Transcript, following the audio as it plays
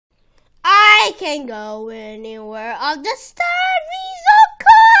can't go anywhere. I'll just start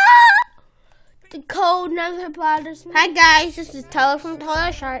the code never bothers me. Hi guys, this is Tyler from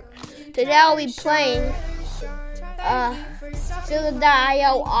TyerShark. Today I'll be playing Escape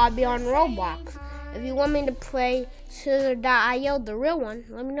Obby on Roblox. If you want me to play Escape, the real one,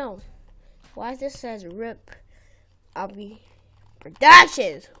 let me know. Why this says RIP Obby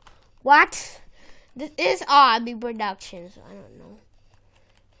Productions? What? This is Obby Productions. I don't know.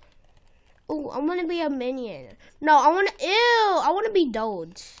 Oh, I want to be a minion. No, I want to be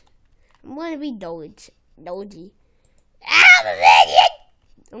Doge. I'm going to be Doge. Doji. I'm a minion!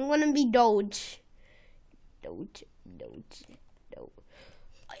 I'm going to be Doge. Doge.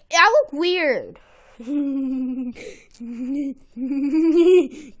 I look weird. Pizza!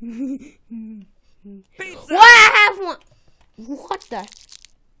 What? I have one. What the?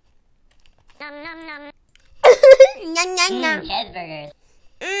 Nom nom nom. Nom nom nom. Cheeseburgers.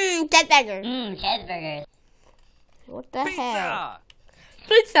 Cheeseburger. Cheeseburgers. What the hell?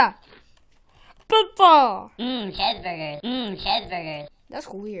 Pizza! Pizza. Cheeseburgers. Cheeseburgers. That's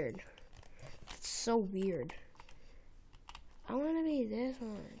weird. That's so weird. I want to be this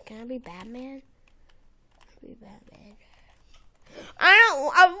one. Can I be Batman? Be Batman.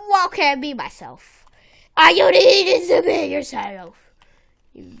 Well, can I be myself? You need to be yourself.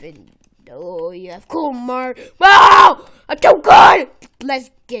 Even though you have cool mark. Wow! I'm too good! Let's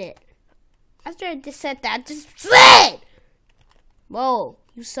get it. After I just said that, just slid! Whoa,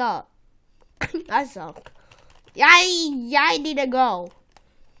 you suck. I suck. I need to go.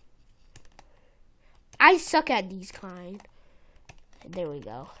 I suck at these kind. There we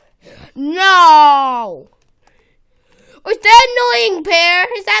go. No! Is that annoying pear?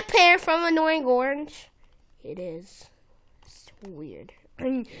 Is that pear from Annoying Orange? It is. It's weird.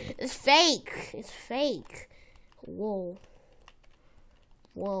 It's fake. It's fake. Whoa.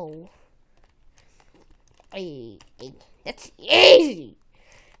 Whoa. Hey, that's easy.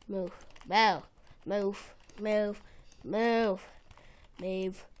 Move. Move. Move. Move. Move.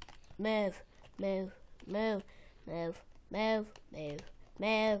 Move. Move. Move. Move. Move. Move. Move.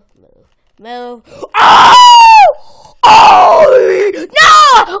 Move. Move. Oh! Oh!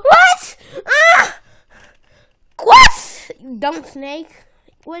 No! What? What? You dumb snake.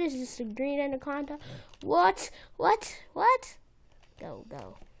 What is this? A green anaconda? What? What? Go.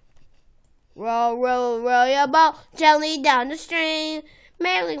 Roll your boat gently down the stream.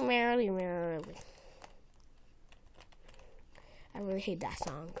 Merrily. I really hate that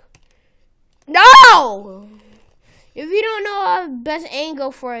song. No! If you don't know the best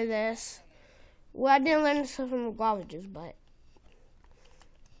angle for this, well, I didn't learn this from the colleges, but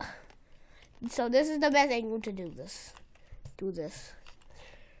so this is the best angle to do this. Do this.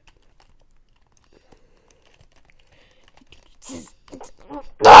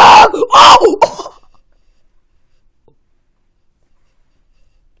 Oh!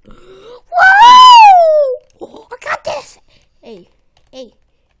 Whoa! I got this. Hey,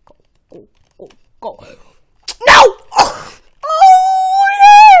 go. No! Oh,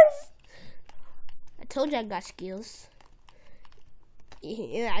 yes! I told you I got skills.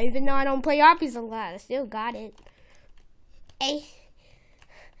 Yeah, even though I don't play Obbies a lot, I still got it. Hey.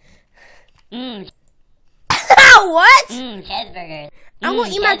 What? Cheeseburgers. I'm gonna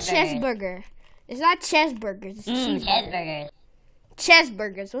eat my cheeseburger. It's not cheeseburgers. It's Cheeseburgers.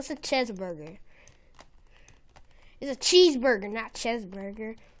 Cheeseburgers. What's a cheeseburger? It's a cheeseburger, not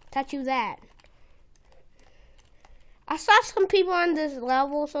cheeseburger. Taught you that. I saw some people on this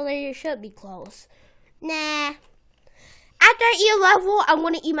level, so they should be close. Nah. After I eat a level, I'm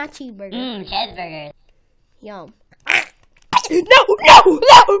gonna eat my cheeseburger. Cheeseburgers. Yum. No!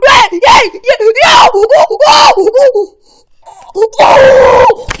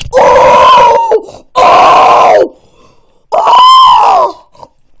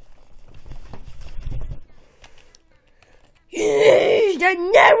 I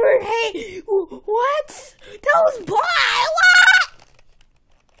never hate. What? That was bad. What?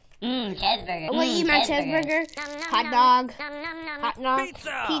 Cheeseburger. I'm gonna eat my cheeseburger. Hot dog. Hot dog.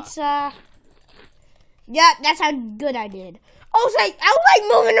 Pizza. Yeah, that's how good I did. I was like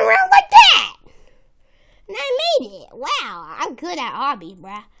moving around like that. And I made it. Wow, I'm good at Obby,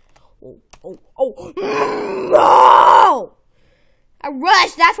 bruh. Oh. No! I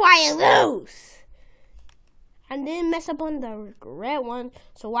rushed, that's why I lose. I didn't mess up on the red one,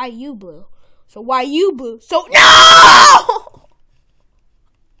 so why you blue? So no!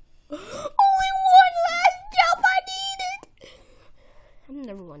 Only one last jump I needed. I'm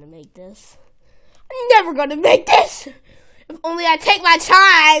never gonna make this. If only I take my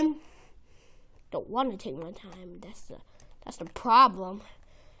time. Don't want to take my time. That's the problem.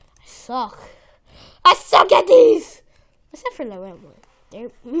 I suck. I suck at these. Except for the red one.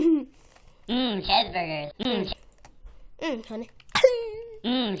 There. Cheeseburgers. Honey.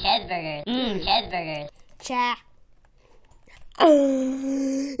 Cheeseburgers. Cheeseburgers. Cha.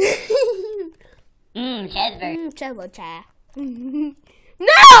 Cheeseburgers. Cheeseburger cha. No!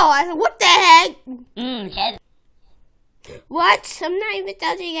 I said, what the heck? Cheeseburgers. What? I'm not even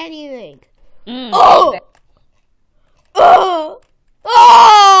touching anything. Oh! Oh!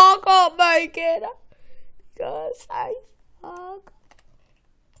 Oh! I can't make it. Because I suck.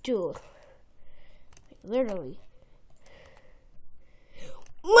 Dude. Literally.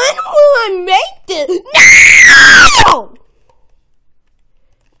 When will I make this? No!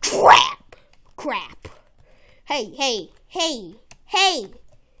 Crap. Hey.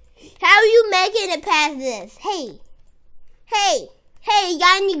 How you making it past this? Hey, you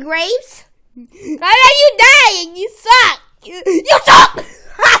got any grapes? How are you dying? You suck. You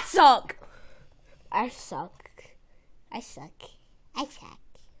suck. I suck.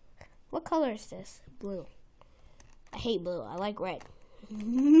 What color is this? Blue. I hate blue. I like red.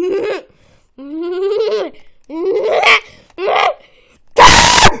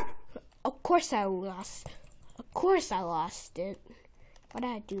 Of course I lost it. Why did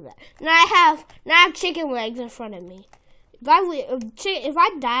I do that? Now I have chicken legs in front of me. If I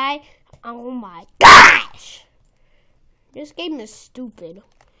die, oh my gosh! This game is stupid.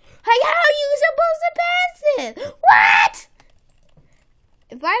 Hey, how are you supposed to pass it? What?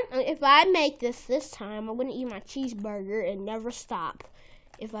 If I make this time, I'm gonna eat my cheeseburger and never stop.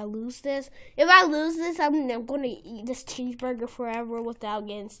 If I lose this, I'm gonna eat this cheeseburger forever without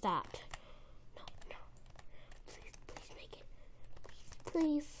getting stopped. No. Please make it.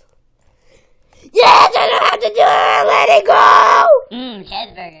 Please. Yes, I don't have to do it. Let it go.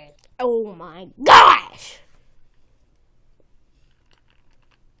 Cheeseburgers. Oh my gosh.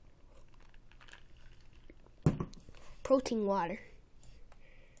 Protein water.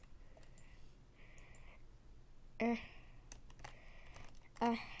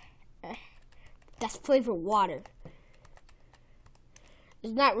 That's flavored water.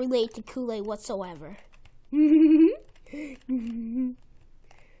 It's not related to Kool-Aid whatsoever.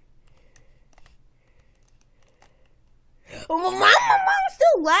 Oh, my mom's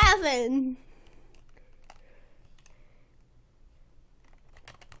still laughing.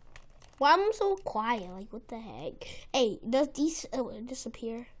 Why am I so quiet? Like, what the heck? Hey, does these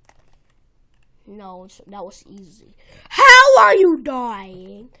disappear? No, that was easy. How are you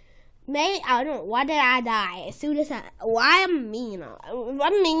dying? I don't. Why did I die? As soon as why am I mean? If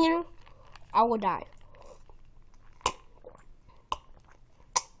I'm mean, I will die.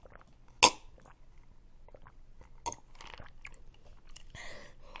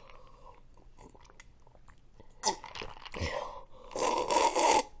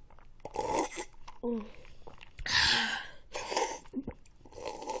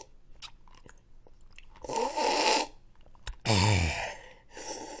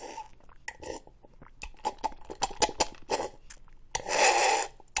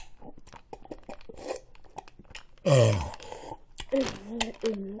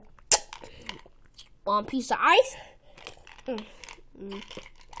 One piece of ice.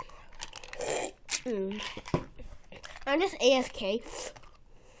 I'm just AFK.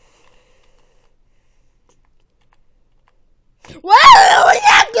 Whoa! What's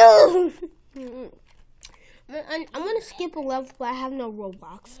that do? I'm gonna skip a level, but I have no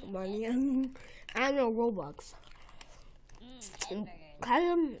Roblox money. I have no Roblox.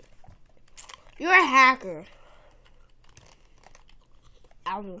 You're a hacker.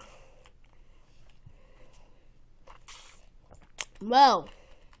 Well,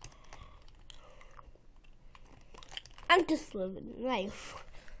 I'm just living life.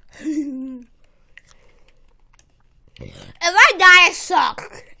 If I die, I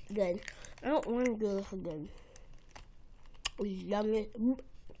suck. Good. I don't want to do this again. Yummy.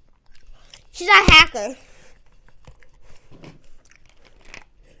 She's a hacker.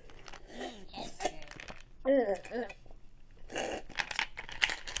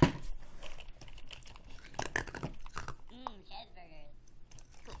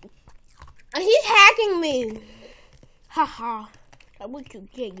 He's hacking me. Haha. I wish you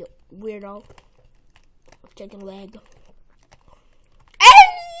get, you weirdo. Chicken leg.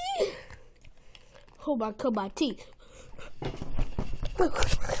 Hey! Oh my god, my teeth. I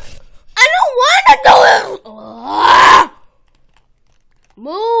don't want to do it.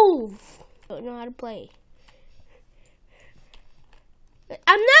 Move. I don't know how to play.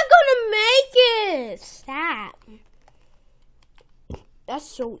 I'm not gonna make it. Stop. That's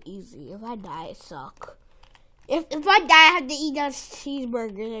so easy. If I die, I suck. If I die, I have to eat those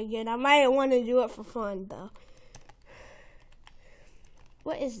cheeseburgers again. I might want to do it for fun, though.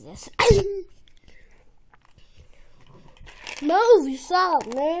 What is this? Move, you suck,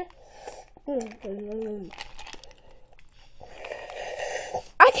 man.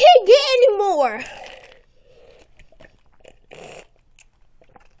 I can't get any more.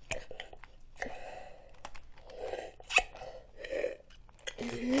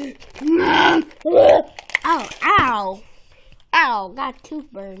 Ow, ow. Ow, got tooth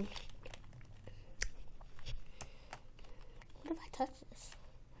burn. What if I touch this?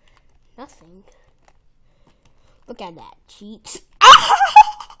 Nothing. Look at that, cheeks.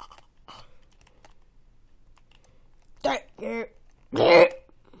 I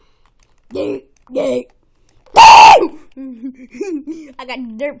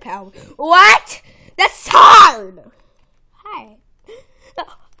got dirt power. What? That's hard. Hi.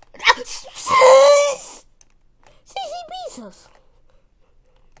 CC Bezos.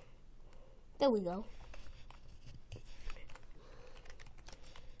 There we go.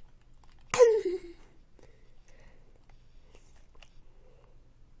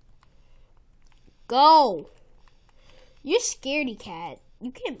 Go. You're scaredy cat.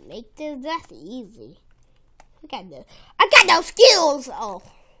 You can't make this. That's easy. I got no skills. Oh.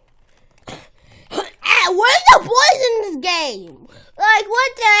 Where's the boys in this game? Like,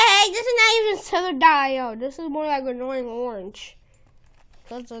 what the heck? This is not even Silver Dio. This is more like annoying orange.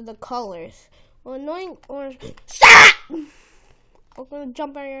 Because of the colors. Well, annoying orange. Stop! I'm gonna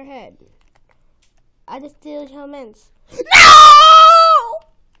jump on your head. I just did comments. No!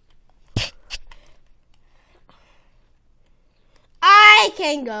 I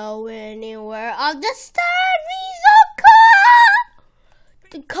can go anywhere of the Star Visa code.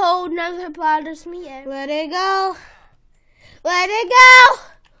 The code never bothers me. Let it go. Let it go.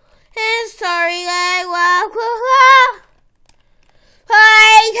 And sorry, like walk.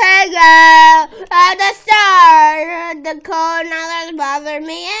 I can go of the star. The code never bothers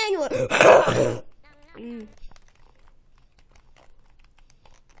me anywhere.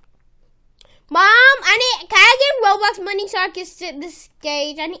 Mom, can I get Roblox money so I can sit this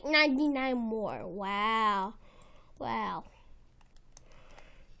stage? I need 99 more. Wow. Wow.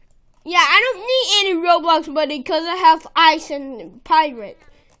 Yeah, I don't need any Roblox money because I have ice and pirate.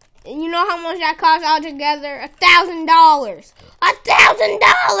 And you know how much that costs altogether? $1,000.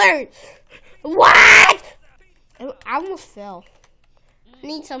 $1,000! What? I almost fell. I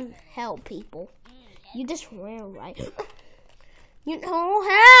need some help, people. You just ran right. You know,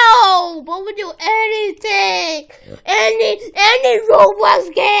 help! I would do anything! Any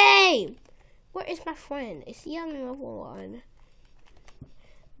Roblox game! Where is my friend? Is he on level 1?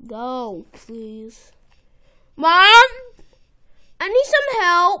 Go, please. Mom! I need some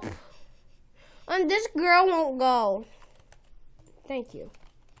help. And this girl won't go. Thank you.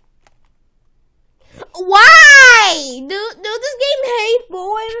 Why? Do this game hate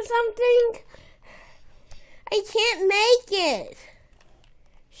boys or something? I can't make it.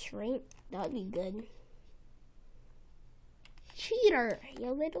 Shrink, that'd be good. Cheater,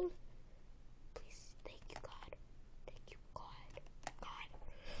 you little. Please, thank you, God. Thank you, God.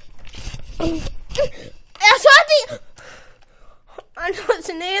 That's what I don't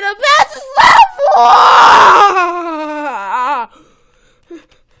need a best level.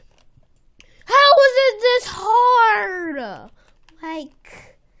 How is it this hard?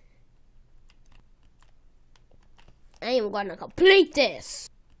 Like, I am gonna complete this.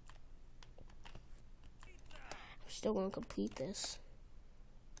 I'm still gonna complete this.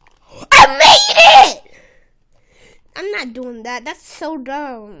 I made it! I'm not doing that. That's so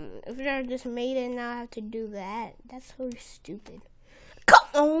dumb. If I just made it, now I have to do that. That's so stupid.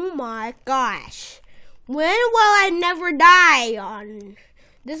 Oh my gosh. When will I never die on?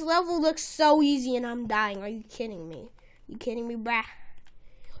 This level looks so easy and I'm dying. Are you kidding me? You kidding me, bruh?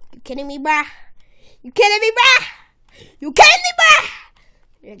 You kidding me, bruh? You kidding me, bruh? You kidding me, bruh?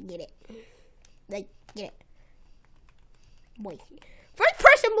 Let's get it. Like, get it. Boy. First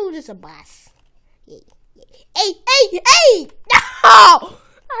person moves is a boss. Yeah. Hey, hey, hey! No! I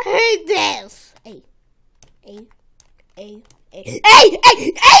hate this. Hey, hey, hey, hey, hey,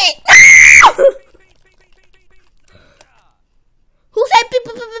 hey, hey! No! Who said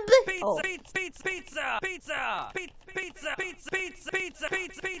pizza? Oh.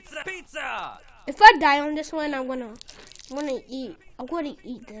 Pizza. If I die on this one, I'm gonna eat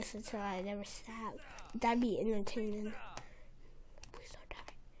this until I never stop. That'd be entertaining. Please don't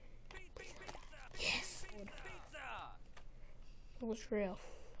die. Please don't die. Yes. It was real.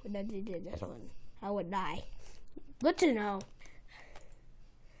 When I did this one, I would die. Good to know.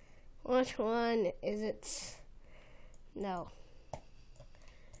 Which one is it? No.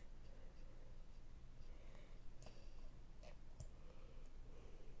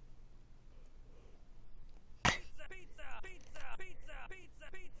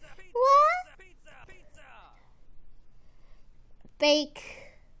 What? Fake.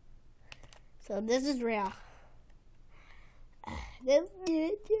 So this is real.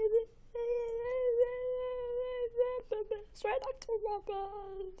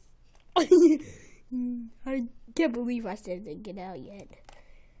 I can't believe I still didn't get out yet.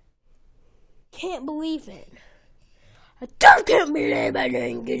 Can't believe it. I just can't believe I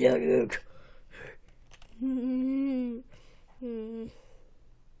didn't get out yet.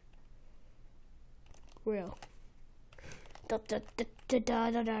 Real.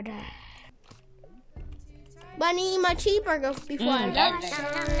 Bunny, my cheeseburger before I die.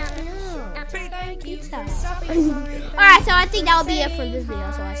 Alright, so I think that will be it for this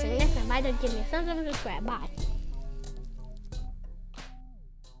video. So I say next time, bye. Don't give me a thumbs up and subscribe. Bye.